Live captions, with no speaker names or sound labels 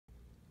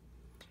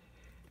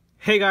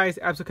Hey guys,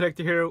 Absolute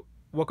Collector here.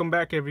 Welcome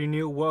back. If you're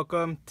new,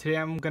 welcome. Today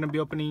I'm gonna be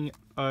opening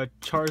a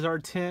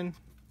Charizard tin.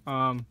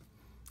 I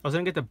was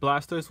gonna get the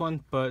Blastoise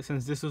one, but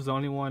since this was the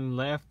only one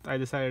left, I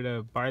decided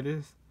to buy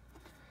this.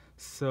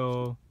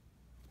 So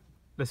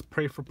let's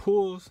pray for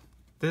pulls.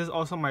 This is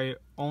also my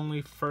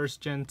only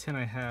first gen tin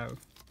I have,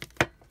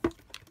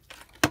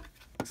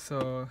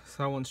 so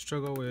I won't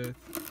struggle with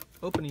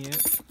opening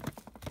it.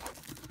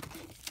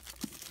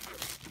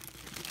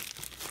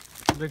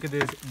 Look at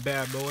this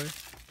bad boy.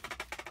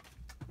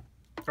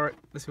 Alright,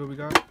 let's see what we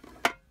got.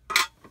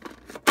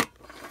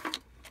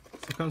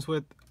 So it comes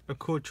with a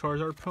cool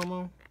Charizard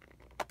promo.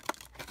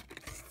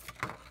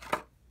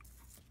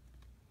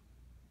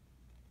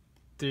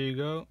 There you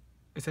go.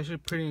 It's actually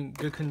pretty in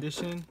good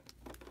condition.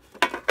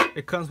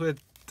 It comes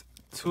with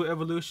 2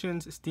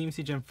 evolutions, Steam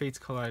Siege and Fates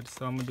Collide.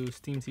 So I'm gonna do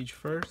Steam Siege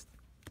first.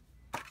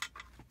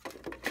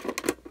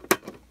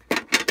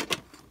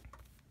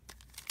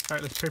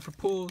 Alright, let's pray for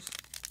pulls.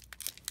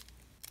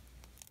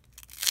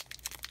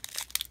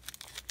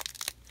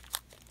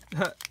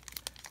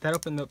 That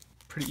opened up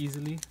pretty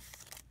easily.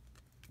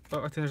 Oh,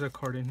 I think there's a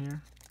card in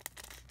here.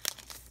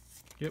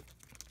 Yep.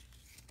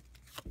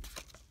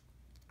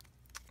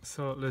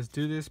 So let's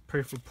do this.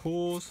 Pray for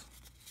pulls.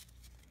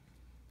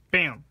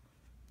 Bam!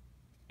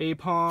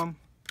 Apom,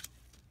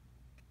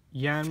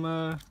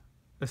 Yanma,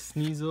 a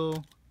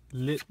Sneasel,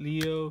 Lit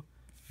Leo,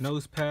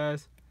 Nose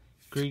Pass,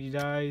 Greedy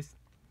Dice,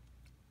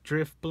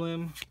 Drift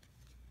Blim.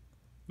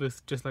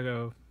 Looks just like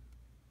a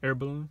air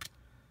balloon.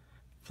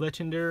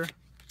 Fletchender,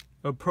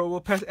 a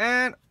Probo Pass,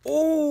 and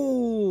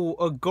oh,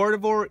 a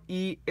Gardevoir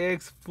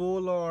EX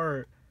full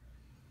art.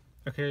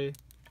 Okay,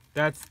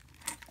 that's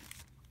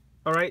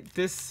alright.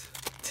 This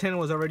tin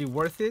was already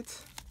worth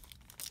it.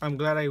 I'm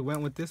glad I went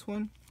with this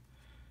one.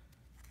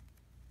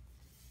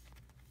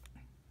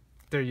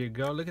 There you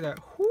go. Look at that.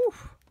 Whew.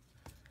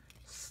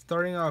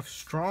 Starting off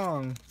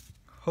strong.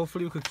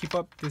 Hopefully we could keep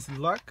up this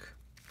luck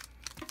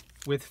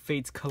with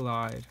Fates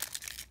Collide.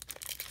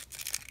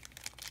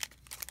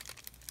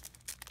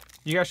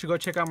 You guys should go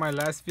check out my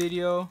last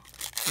video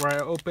where I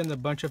opened a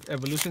bunch of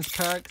Evolutions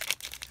packs.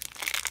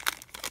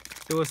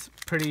 It was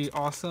pretty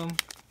awesome.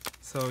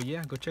 So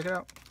yeah, go check it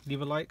out.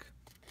 Leave a like.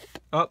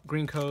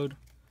 Green code.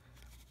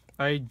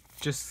 I'm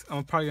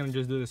probably gonna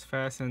just do this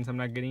fast since I'm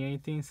not getting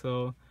anything.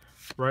 So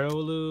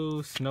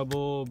Riolu,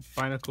 Snubbull,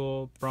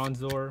 Binacle,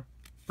 Bronzor,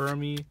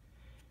 Burmy,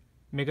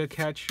 Mega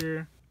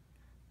Catcher.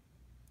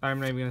 I'm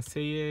not even gonna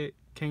say it.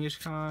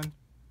 Kangaskhan,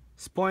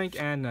 Spoink,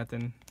 and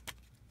nothing.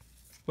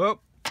 Well,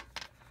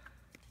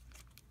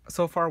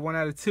 so far 1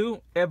 out of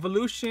 2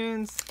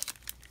 evolutions.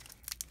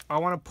 I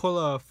want to pull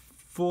a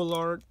full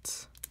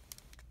art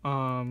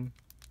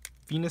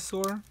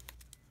Venusaur.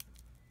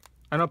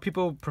 I know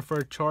people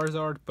prefer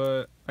Charizard,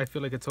 but I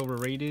feel like it's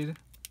overrated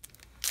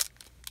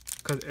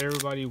because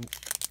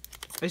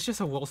it's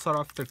just a well sought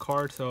after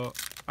card, so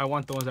I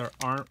want the ones that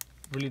aren't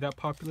really that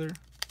popular.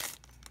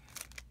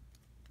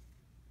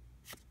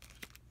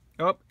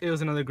 Oh, it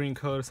was another green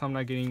code, so I'm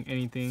not getting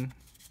anything.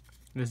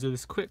 Let's do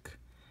this quick.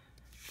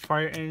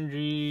 Fire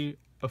Energy,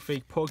 a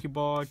fake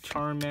Pokeball,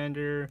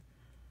 Charmander,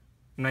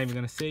 I'm not even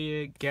gonna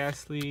say it,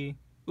 Ghastly,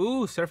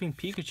 ooh, Surfing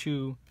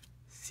Pikachu,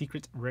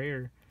 Secret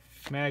Rare,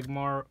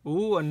 Magmar,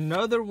 ooh,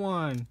 another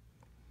one,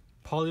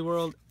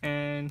 Poliwhirl,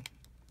 and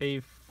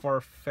a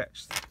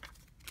Farfetch'd.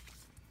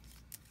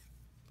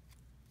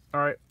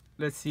 Alright,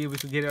 let's see if we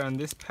can get it on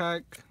this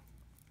pack.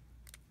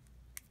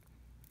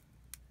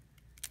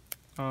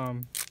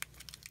 Oh,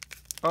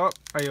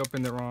 I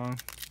opened it wrong.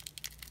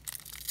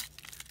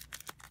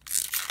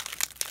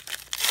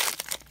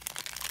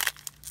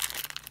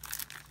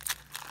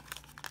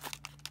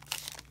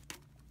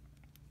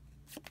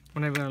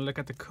 I'm not even gonna look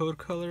at the code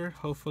color.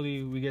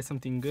 Hopefully we get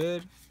something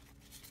good.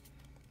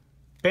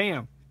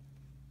 Bam!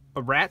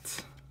 A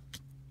rat.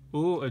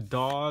 Ooh, a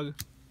dog.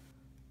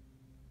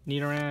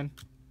 Nidoran.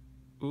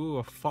 Ooh,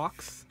 a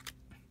fox.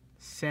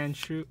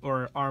 Sandshrew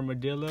or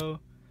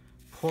Armadillo.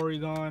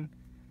 Porygon.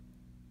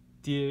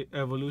 The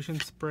Evolution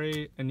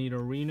Spray. A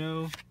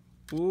Nidorino.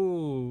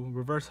 Ooh,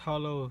 reverse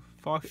hollow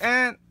fox.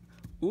 And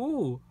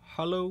ooh,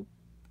 hollow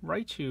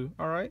Raichu.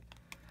 Alright.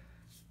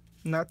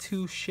 Not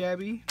too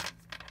shabby.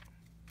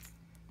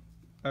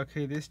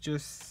 Okay, I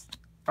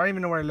don't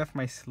even know where I left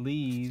my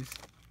sleeves.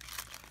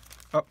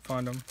 Oh,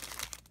 found them.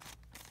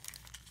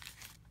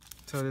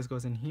 So this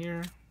goes in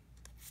here.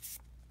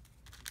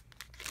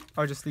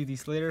 I'll just leave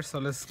these later. So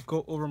let's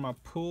go over my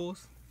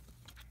pulls.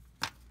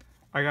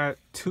 I got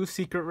 2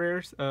 secret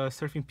rares,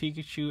 Surfing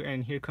Pikachu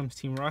and Here Comes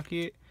Team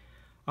Rocket,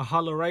 a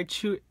Hollow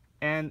Raichu,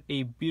 and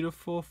a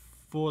beautiful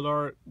full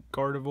art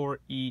Gardevoir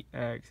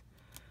EX.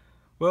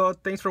 Well,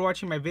 thanks for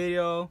watching my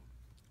video.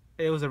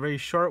 It was a very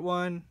short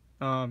one.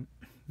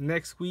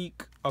 Next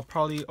week I'll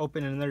probably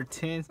open another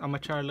tin. I'm gonna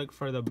try to look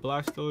for the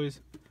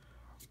Blastoise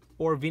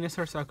or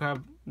Venusaur so I can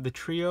have the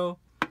trio.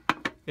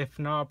 If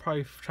not, I'll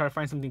probably try to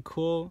find something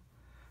cool.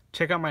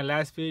 Check out my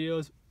last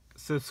videos,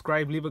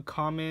 subscribe, leave a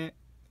comment,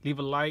 leave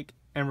a like,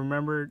 and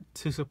remember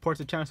to support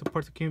the channel,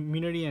 support the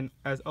community, and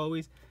as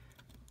always,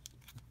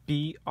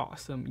 be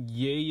awesome.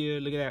 Yeah,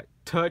 look at that.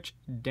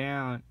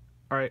 Touchdown.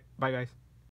 All right, bye guys.